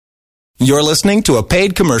You're listening to a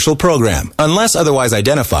paid commercial program. Unless otherwise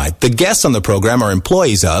identified, the guests on the program are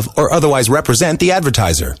employees of or otherwise represent the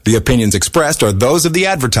advertiser. The opinions expressed are those of the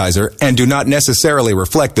advertiser and do not necessarily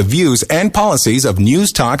reflect the views and policies of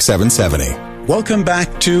News Talk 770. Welcome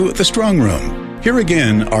back to The Strong Room. Here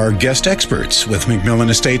again are guest experts with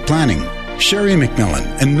MacMillan Estate Planning, Sherry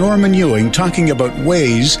MacMillan and Norman Ewing, talking about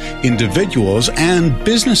ways individuals and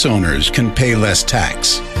business owners can pay less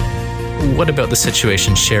tax. What about the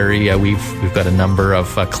situation, Sherry? We've got a number of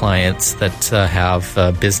clients that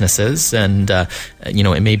have businesses, and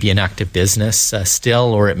it may be an active business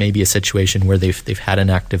still, or it may be a situation where they've had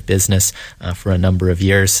an active business for a number of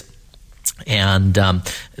years. And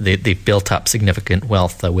they've built up significant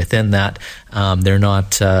wealth within that. They're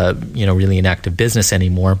not, really an active business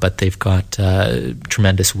anymore, but they've got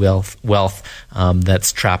tremendous wealth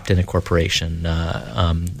that's trapped in a corporation.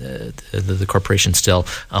 The corporation still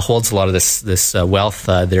holds a lot of this wealth.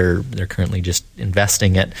 They're currently just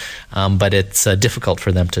investing it, but it's difficult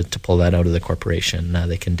for them to pull that out of the corporation.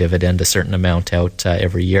 They can dividend a certain amount out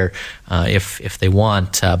every year if they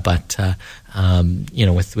want, but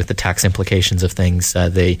with the tax implications of things,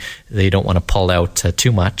 they don't want to pull out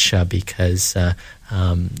too much because it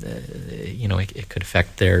could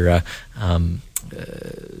affect their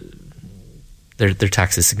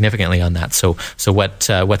taxes significantly on that. So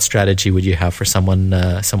what strategy would you have for someone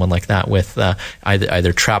like that with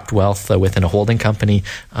either trapped wealth within a holding company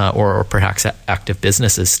or perhaps active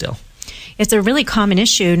businesses still? It's a really common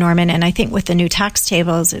issue, Norman, and I think with the new tax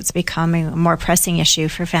tables, it's becoming a more pressing issue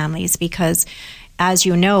for families because, as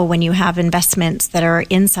you know, when you have investments that are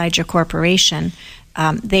inside your corporation,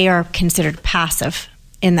 they are considered passive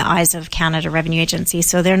in the eyes of Canada Revenue Agency.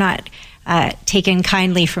 So they're not taken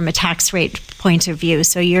kindly from a tax rate point of view.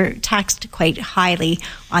 So you're taxed quite highly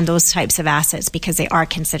on those types of assets because they are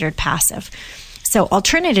considered passive. So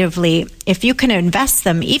alternatively, if you can invest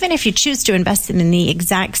them, even if you choose to invest them in the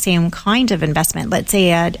exact same kind of investment, let's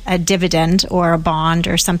say a dividend or a bond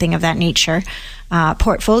or something of that nature,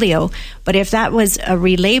 portfolio, but if that was a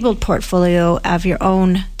relabeled portfolio of your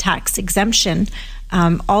own tax exemption,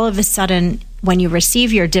 all of a sudden, when you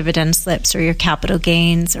receive your dividend slips or your capital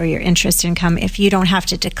gains or your interest income, if you don't have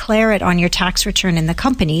to declare it on your tax return in the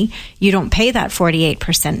company, you don't pay that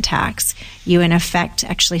 48% tax. You, in effect,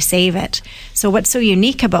 actually save it. So what's so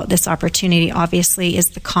unique about this opportunity, obviously,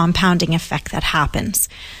 is the compounding effect that happens.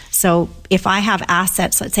 So if I have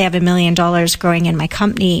assets, let's say I have $1 million growing in my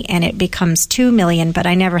company and it becomes $2 million, but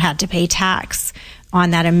I never had to pay tax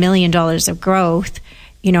on that $1 million of growth,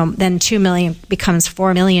 then 2 million becomes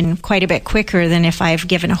 4 million quite a bit quicker than if I've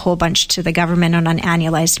given a whole bunch to the government on an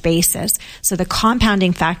annualized basis. So the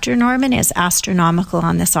compounding factor, Norman, is astronomical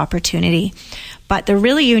on this opportunity. But the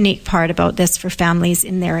really unique part about this for families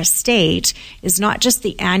in their estate is not just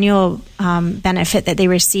the annual benefit that they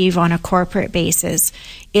receive on a corporate basis.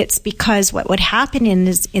 It's because what would happen in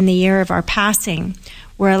the year of our passing,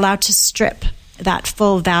 we're allowed to strip that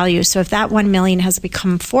full value. So if that 1 million has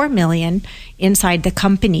become 4 million inside the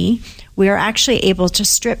company, we are actually able to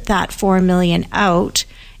strip that 4 million out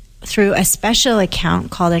through a special account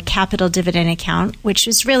called a capital dividend account, which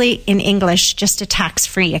is really in English just a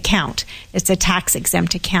tax-free account. It's a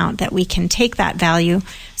tax-exempt account that we can take that value.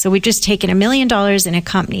 So we've just taken $1 million in a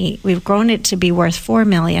company, we've grown it to be worth 4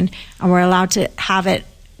 million, and we're allowed to have it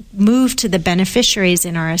move to the beneficiaries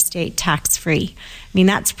in our estate tax-free. I mean,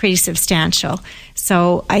 that's pretty substantial.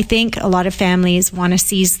 So I think a lot of families want to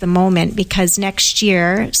seize the moment because next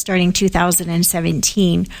year, starting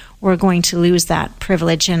 2017, we're going to lose that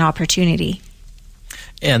privilege and opportunity.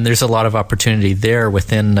 And there's a lot of opportunity there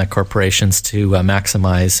within corporations to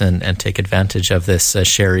maximize and take advantage of this,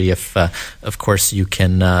 Sherry, if, of course, you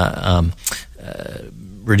can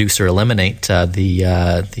reduce or eliminate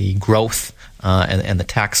the growth and the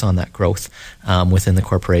tax on that growth within the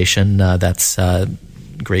corporation. That's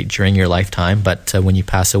great during your lifetime, but when you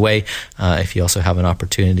pass away, if you also have an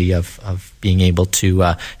opportunity of being able to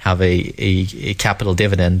have a capital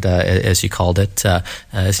dividend, as you called it,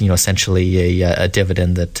 essentially a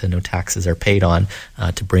dividend that no taxes are paid on,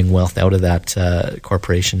 to bring wealth out of that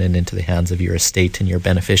corporation and into the hands of your estate and your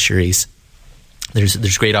beneficiaries.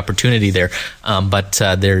 There's great opportunity there, but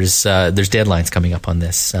there's deadlines coming up on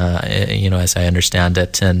this, as I understand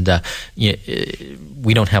it, and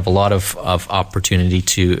we don't have a lot of opportunity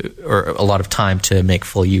or a lot of time to make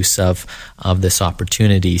full use of this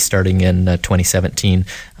opportunity. Starting in 2017,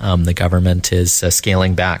 the government is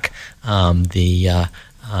scaling back the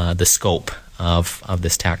scope of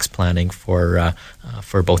this tax planning for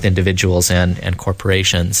for both individuals and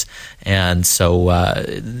corporations. And so,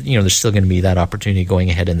 there's still going to be that opportunity going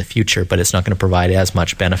ahead in the future, but it's not going to provide as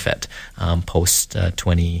much benefit post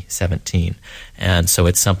 2017. And so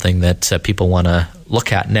it's something that people want to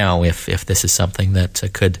look at now if this is something that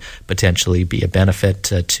could potentially be a benefit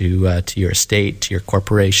to your estate, to your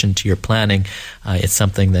corporation, to your planning. It's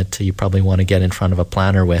something that you probably want to get in front of a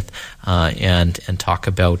planner with and talk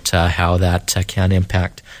about how that can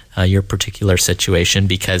impact your particular situation,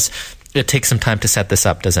 because it takes some time to set this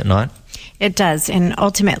up, does it not? It does. And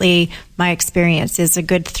ultimately, my experience is a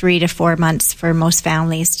good 3 to 4 months for most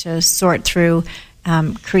families to sort through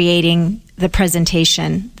creating the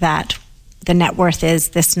presentation that the net worth is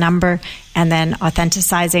this number, and then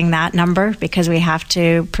authenticizing that number, because we have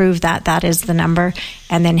to prove that that is the number,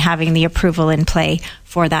 and then having the approval in play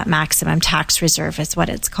for that maximum tax reserve is what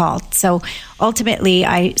it's called. So ultimately,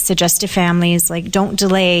 I suggest to families, don't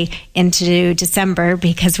delay into December,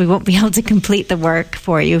 because we won't be able to complete the work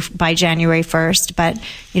for you by January 1st. But,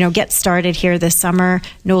 get started here this summer,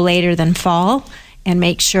 no later than fall, and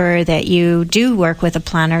make sure that you do work with a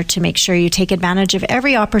planner to make sure you take advantage of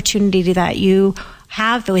every opportunity that you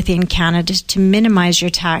have within Canada to minimize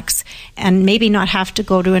your tax and maybe not have to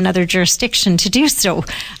go to another jurisdiction to do so.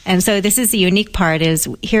 And so this is the unique part, is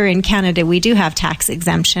here in Canada we do have tax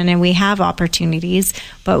exemption and we have opportunities,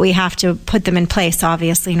 but we have to put them in place,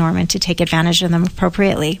 obviously, Norman, to take advantage of them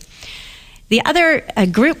appropriately. The other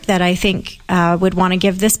group that I think would want to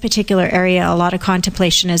give this particular area a lot of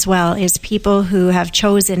contemplation as well is people who have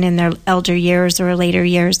chosen in their elder years or later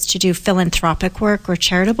years to do philanthropic work or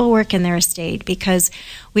charitable work in their estate, because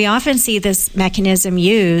we often see this mechanism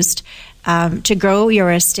used to grow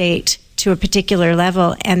your estate to a particular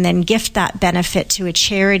level and then gift that benefit to a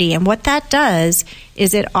charity. And what that does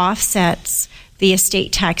is it offsets the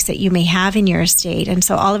estate tax that you may have in your estate. And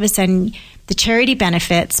so all of a sudden, the charity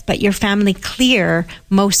benefits, but your family clear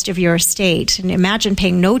most of your estate. And imagine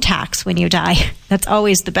paying no tax when you die. That's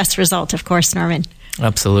always the best result, of course, Norman.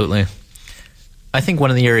 Absolutely. I think one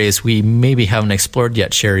of the areas we maybe haven't explored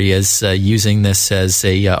yet, Sherry, is using this as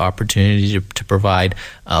a opportunity to provide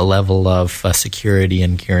a level of security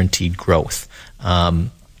and guaranteed growth.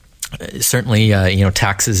 Certainly,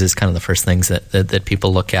 taxes is kind of the first things that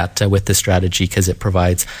people look at with this strategy, because it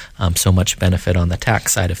provides so much benefit on the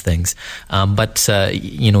tax side of things. But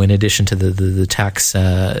in addition to the tax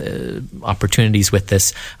opportunities with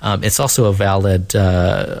this, it's also a valid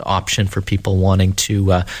option for people wanting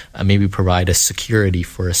to maybe provide a security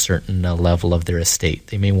for a certain level of their estate.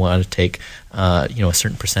 They may want to take a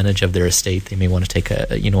certain percentage of their estate. They may want to take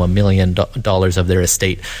 $1 million of their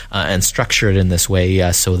estate and structure it in this way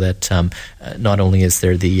so that not only is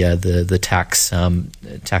there the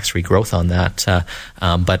tax-free growth on that,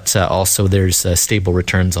 but also there's stable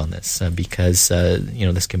returns on this because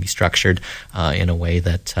this can be structured in a way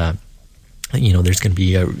that there's going to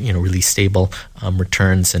be really stable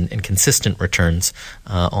returns and consistent returns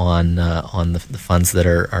on the funds that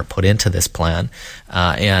are put into this plan,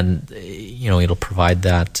 and it'll provide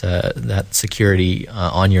that security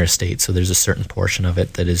on your estate. So there's a certain portion of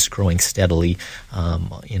it that is growing steadily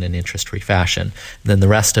in an interest-free fashion. Then the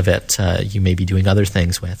rest of it you may be doing other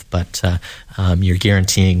things with, but you're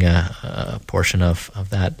guaranteeing a portion of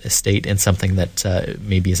that estate in something that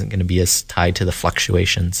maybe isn't going to be as tied to the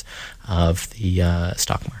fluctuations of the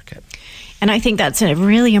stock market. And I think that's a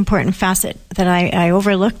really important facet that I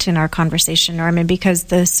overlooked in our conversation, Norman, because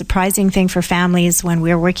the surprising thing for families when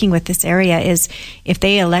we're working with this area is if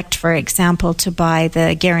they elect, for example, to buy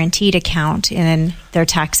the guaranteed account in their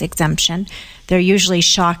tax exemption, they're usually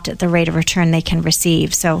shocked at the rate of return they can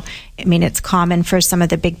receive. So, it's common for some of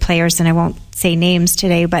the big players, and I won't say names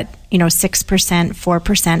today, but, 6%,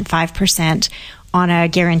 4%, 5%, on a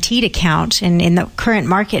guaranteed account. And in the current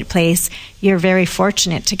marketplace, you're very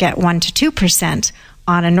fortunate to get 1% to 2%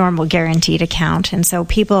 on a normal guaranteed account. And so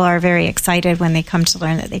people are very excited when they come to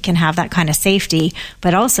learn that they can have that kind of safety,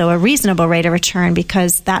 but also a reasonable rate of return,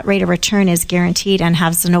 because that rate of return is guaranteed and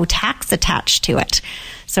has no tax attached to it.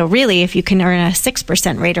 So really, if you can earn a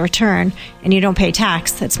 6% rate of return and you don't pay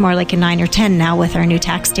tax, that's more like a 9 or 10 now with our new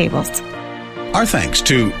tax tables. Our thanks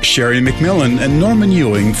to Sherry MacMillan and Norman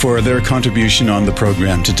Ewing for their contribution on the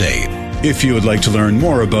program today. If you would like to learn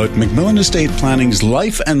more about MacMillan Estate Planning's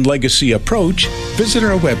life and legacy approach, visit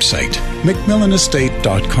our website,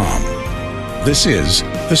 macmillanestate.com. This is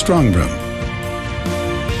The Strong Room.